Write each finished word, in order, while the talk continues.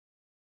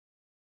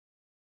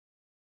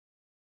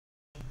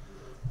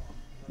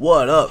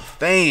What up,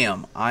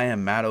 fam? I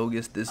am Matt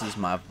Ogus. This is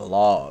my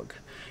vlog.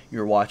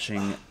 You're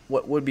watching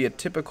what would be a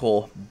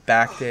typical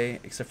back day,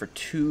 except for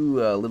two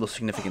little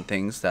significant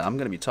things that I'm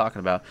going to be talking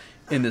about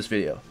in this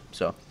video.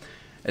 So,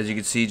 as you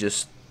can see,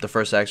 just the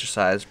first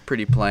exercise,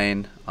 pretty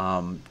plain,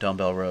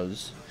 dumbbell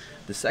rows.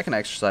 The second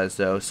exercise,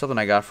 though, is something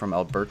I got from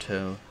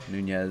Alberto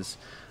Nunez.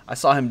 I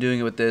saw him doing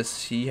it with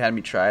this. He had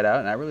me try it out,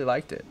 and I really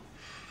liked it.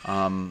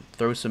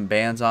 Throw some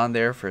bands on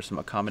there for some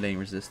accommodating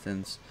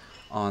resistance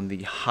on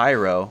the high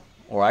row,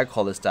 or I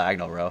call this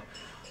diagonal row.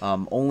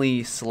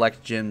 Only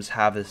select gyms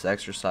have this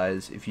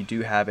exercise. If you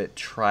do have it,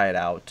 try it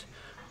out.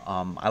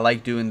 I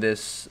like doing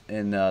this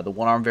in the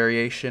one arm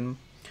variation,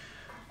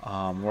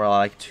 where I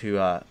like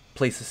to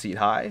place the seat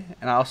high,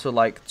 and I also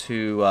like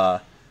to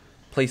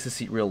place the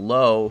seat real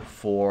low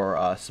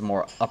for some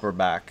more upper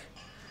back.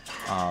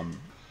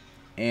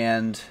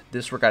 And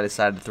this work I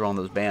decided to throw on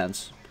those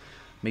bands.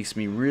 Makes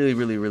me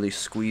really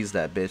squeeze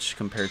that bitch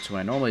compared to when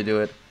I normally do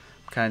it.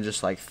 I'm kind of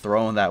just like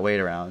throwing that weight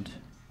around.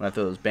 When I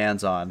throw those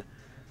bands on,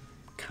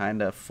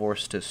 kind of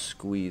forced to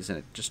squeeze, and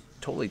it just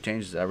totally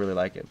changes it. I really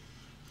like it.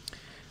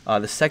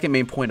 The second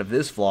main point of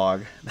this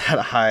vlog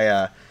that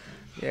I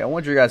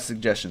want your guys'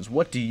 suggestions.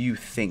 What do you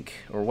think,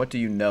 or what do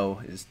you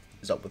know is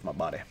up with my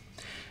body?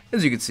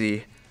 As you can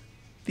see,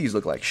 these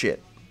look like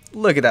shit.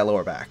 Look at that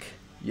lower back.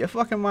 You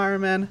fucking Myron,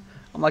 man.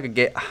 I'm like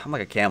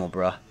a camel,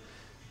 bruh.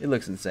 It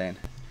looks insane.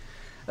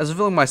 As I'm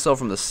filming myself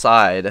from the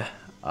side,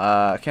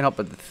 I can't help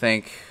but to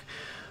think,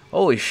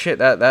 holy shit,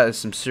 that is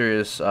some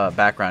serious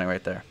backgrounding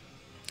right there.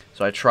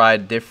 So I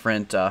tried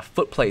different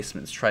foot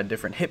placements, tried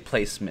different hip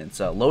placements,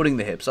 loading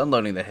the hips,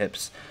 unloading the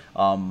hips,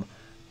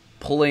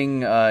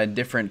 pulling in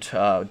different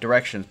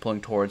directions,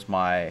 pulling towards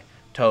my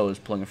toes,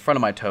 pulling in front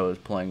of my toes,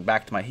 pulling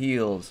back to my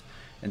heels,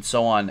 and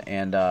so on.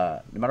 And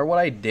no matter what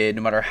I did,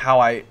 no matter how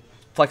I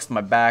flexed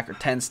my back or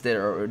tensed it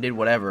or did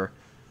whatever,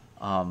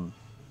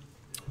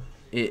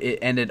 it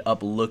ended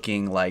up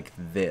looking like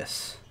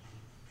this.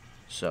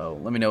 So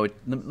let me know.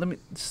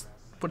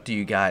 What do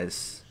you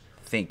guys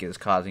think is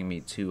causing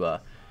me to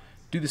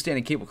do the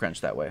standing cable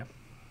crunch that way?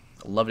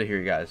 I'd love to hear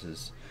you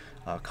guys'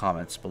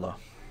 comments below.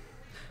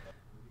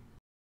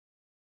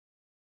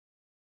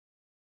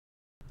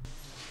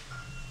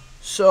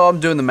 So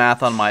I'm doing the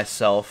math on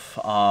myself,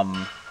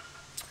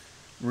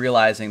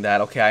 realizing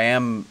that, okay, I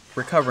am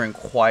recovering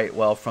quite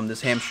well from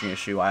this hamstring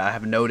issue. I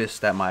have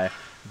noticed that my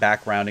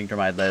back rounding during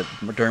my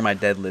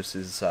deadlifts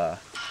is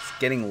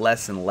getting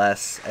less and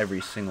less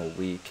every single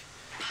week.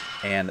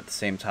 And at the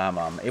same time,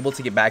 I'm able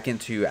to get back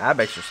into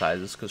ab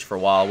exercises, because for a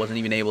while I wasn't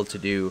even able to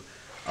do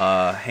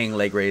hang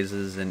leg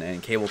raises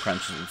and cable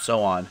crunches and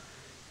so on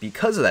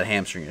because of that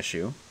hamstring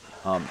issue.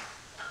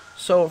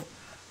 So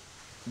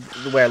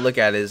the way I look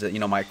at it is that,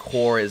 my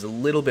core is a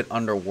little bit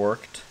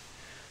underworked.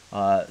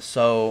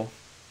 So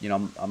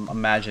I'm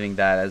imagining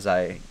that as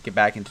I get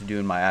back into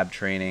doing my ab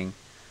training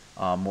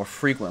more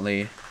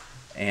frequently,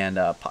 and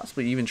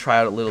possibly even try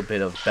out a little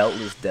bit of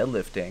beltless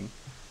deadlifting,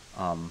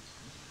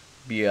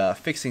 be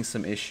fixing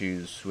some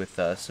issues with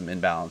some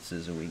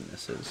imbalances and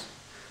weaknesses.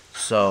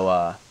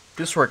 So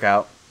this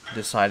workout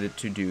decided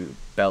to do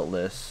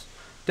beltless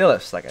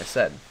deadlifts, like I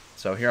said.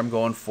 So here I'm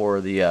going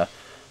for the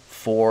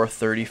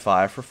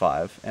 435 for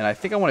 5, and I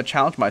think I want to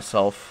challenge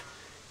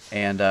myself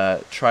and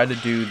try to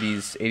do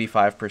these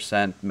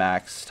 85%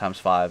 max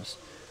times 5s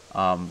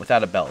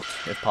without a belt,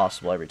 if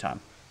possible, every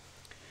time.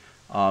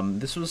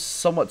 This was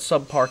somewhat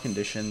subpar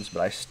conditions,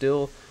 but I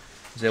still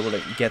was able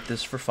to get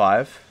this for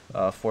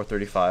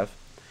 435,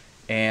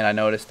 and I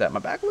noticed that my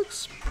back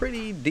looks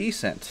pretty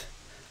decent.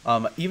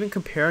 Even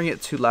comparing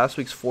it to last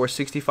week's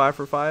 465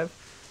 for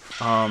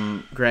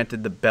 5,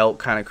 granted the belt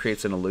kind of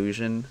creates an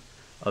illusion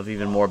of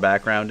even more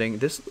back rounding.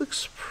 This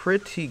looks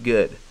pretty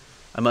good,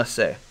 I must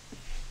say.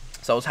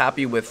 So I was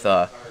happy with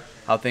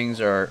how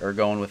things are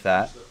going with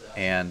that,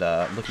 and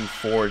looking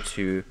forward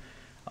to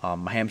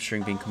my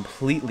hamstring being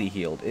completely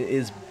healed. It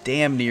is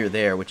damn near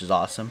there, which is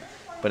awesome.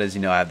 But as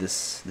you know, I have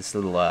this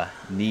little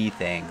knee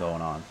thing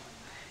going on,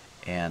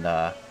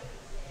 and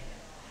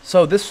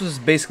so this was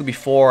basically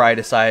before I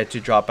decided to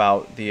drop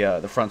out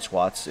the front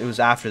squats. It was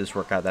after this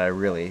workout that I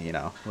really,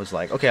 was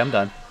like, okay, I'm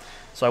done.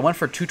 So I went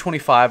for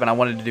 225, and I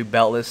wanted to do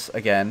beltless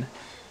again,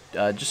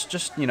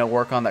 just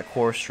work on that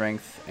core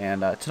strength,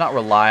 and to not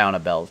rely on a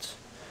belt.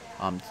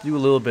 To do a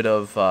little bit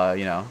of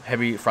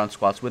heavy front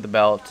squats with a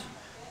belt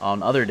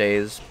on other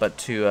days, but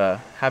to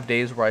have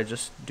days where I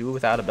just do it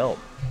without a belt.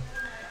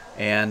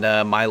 And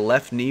my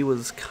left knee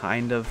was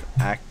kind of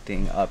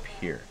acting up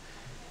here,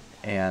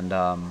 and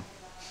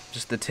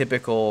just the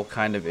typical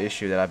kind of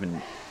issue that I've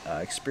been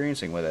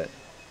experiencing with it.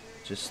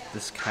 Just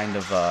this kind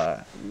of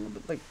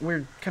like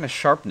weird kind of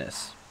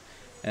sharpness,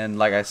 and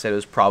like I said, it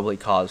was probably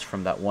caused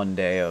from that one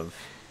day of,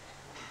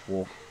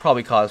 well,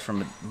 probably caused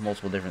from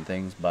multiple different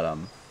things, but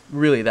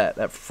really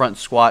that front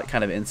squat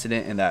kind of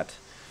incident in that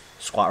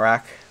squat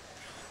rack.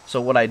 So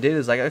what I did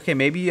is like, okay,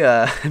 maybe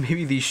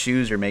maybe these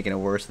shoes are making it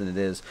worse than it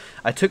is.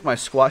 I took my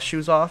squat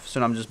shoes off, so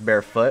now I'm just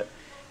barefoot,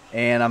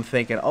 and I'm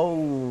thinking,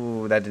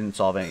 oh, that didn't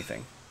solve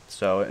anything.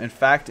 So in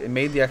fact, it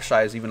made the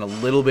exercise even a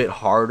little bit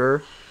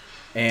harder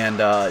and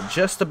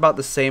just about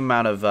the same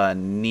amount of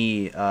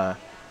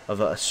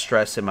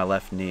stress in my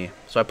left knee.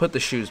 So I put the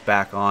shoes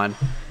back on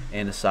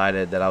and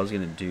decided that I was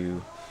going to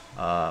do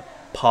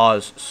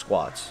pause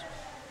squats.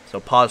 So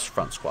pause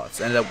front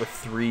squats. Ended up with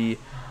 3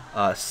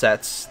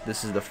 sets.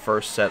 This is the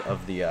first set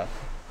of the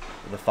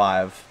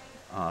 5.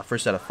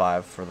 First set of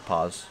 5 for the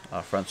pause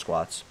front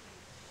squats.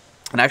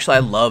 And actually, I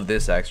love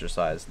this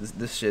exercise.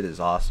 This shit is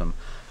awesome.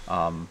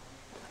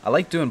 I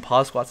like doing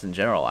pause squats in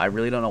general. I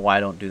really don't know why I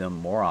don't do them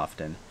more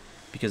often,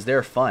 because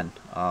they're fun.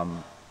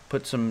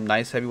 Put some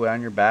nice heavy weight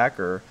on your back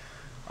or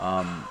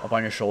up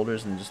on your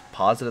shoulders and just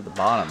pause it at the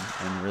bottom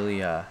and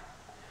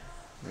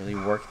really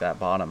work that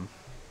bottom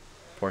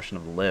portion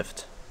of the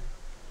lift.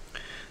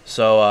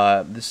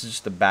 So this is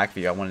just the back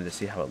view. I wanted to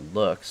see how it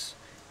looks.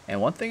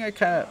 And one thing I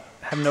kind of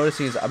have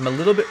noticing is I'm a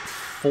little bit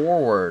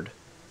forward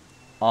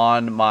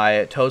on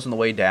my toes on the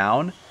way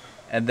down,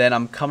 and then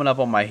I'm coming up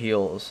on my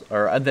heels,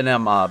 and then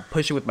I'm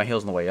pushing with my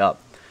heels on the way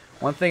up.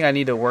 One thing I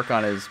need to work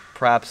on is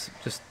perhaps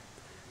just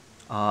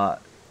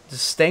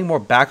staying more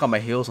back on my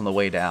heels on the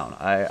way down.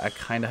 I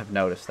kind of have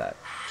noticed that.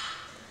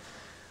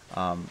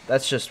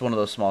 That's just one of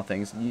those small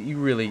things.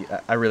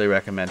 I really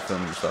recommend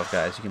filming yourself,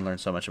 guys. You can learn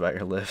so much about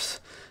your lifts.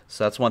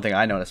 So that's one thing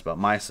I noticed about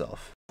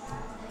myself.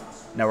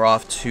 Now we're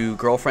off to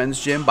girlfriend's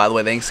gym. By the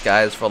way, thanks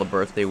guys for all the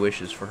birthday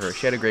wishes for her.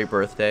 She had a great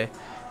birthday,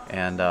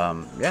 and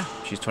yeah,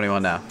 she's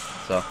 21 now.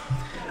 So,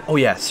 oh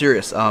yeah,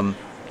 serious.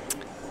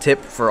 Tip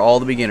for all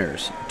the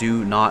beginners: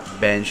 do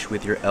not bench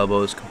with your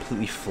elbows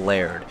completely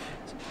flared.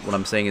 What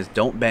I'm saying is,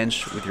 don't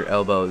bench with your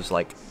elbows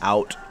like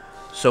out,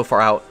 so far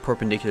out,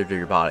 perpendicular to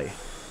your body.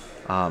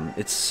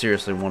 It's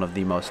seriously one of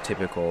the most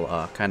typical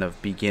kind of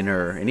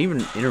beginner and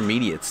even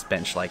intermediate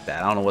bench like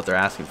that. I don't know what they're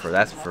asking for.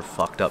 That's for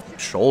fucked up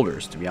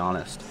shoulders, to be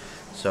honest.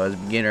 So as a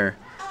beginner,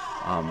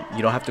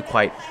 you don't have to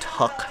quite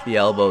tuck the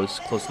elbows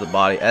close to the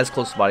body, as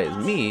close to the body as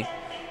me,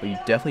 but you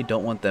definitely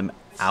don't want them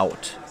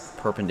out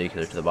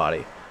perpendicular to the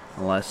body,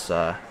 unless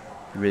you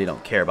really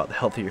don't care about the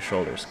health of your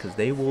shoulders, because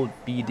they will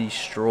be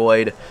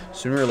destroyed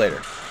sooner or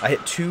later. I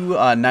hit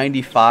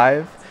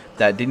 295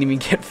 that didn't even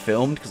get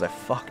filmed because I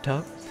fucked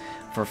up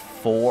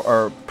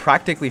for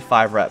practically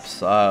 5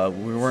 reps.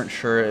 We weren't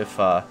sure if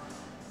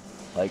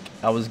like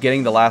I was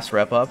getting the last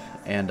rep up,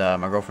 and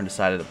my girlfriend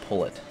decided to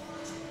pull it.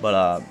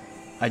 But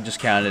I just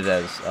counted it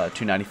as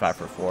 295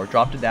 for 4.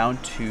 Dropped it down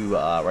to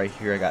right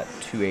here. I got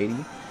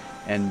 280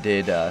 and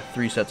did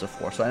 3 sets of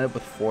 4. So I ended up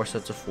with 4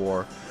 sets of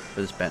 4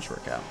 for this bench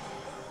workout.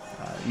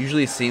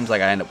 Usually it seems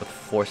like I end up with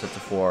 4 sets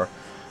of 4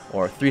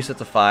 or 3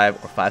 sets of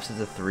 5 or 5 sets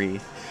of 3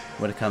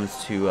 when it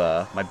comes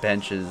to my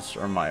benches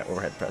or my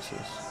overhead presses.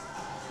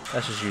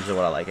 That's just usually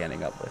what I like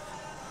ending up with.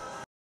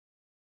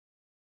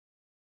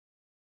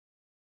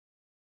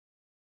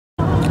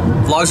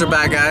 Vlogs are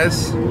back,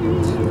 guys.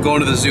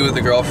 Going to the zoo with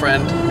the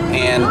girlfriend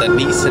and the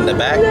niece in the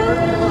back.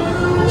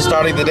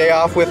 Starting the day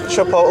off with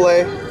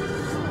Chipotle.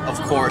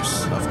 Of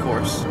course, of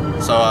course.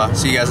 So,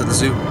 see you guys at the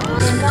zoo.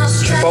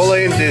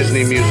 Chipotle and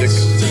Disney music.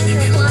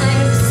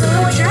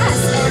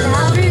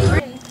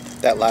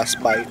 That last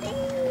bite,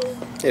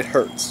 it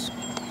hurts.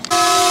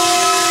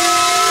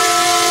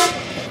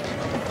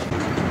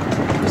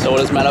 So what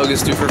does Matt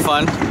Ogus do for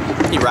fun?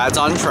 He rides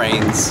on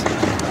trains.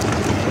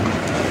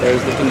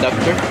 There's the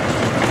conductor.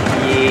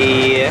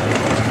 Yeah.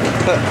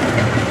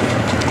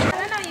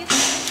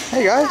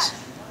 Hey guys,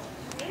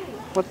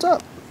 what's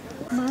up?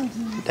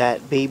 That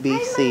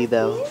BBC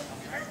though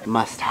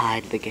must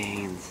hide the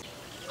gains.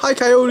 Hi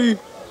Coyote.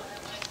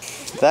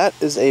 That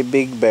is a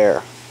big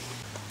bear.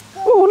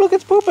 Ooh, look,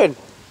 it's pooping.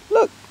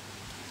 Look.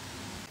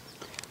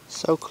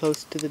 So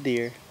close to the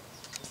deer.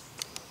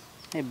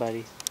 Hey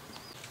buddy.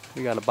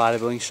 We got a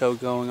bodybuilding show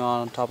going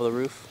on top of the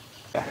roof.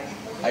 Yeah,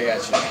 I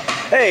got you.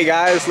 Hey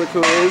guys, look who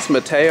it is.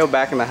 Mateo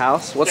back in the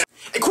house. What's...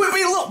 Hey, quit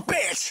being a little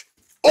bitch!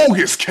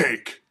 Ogus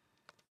cake!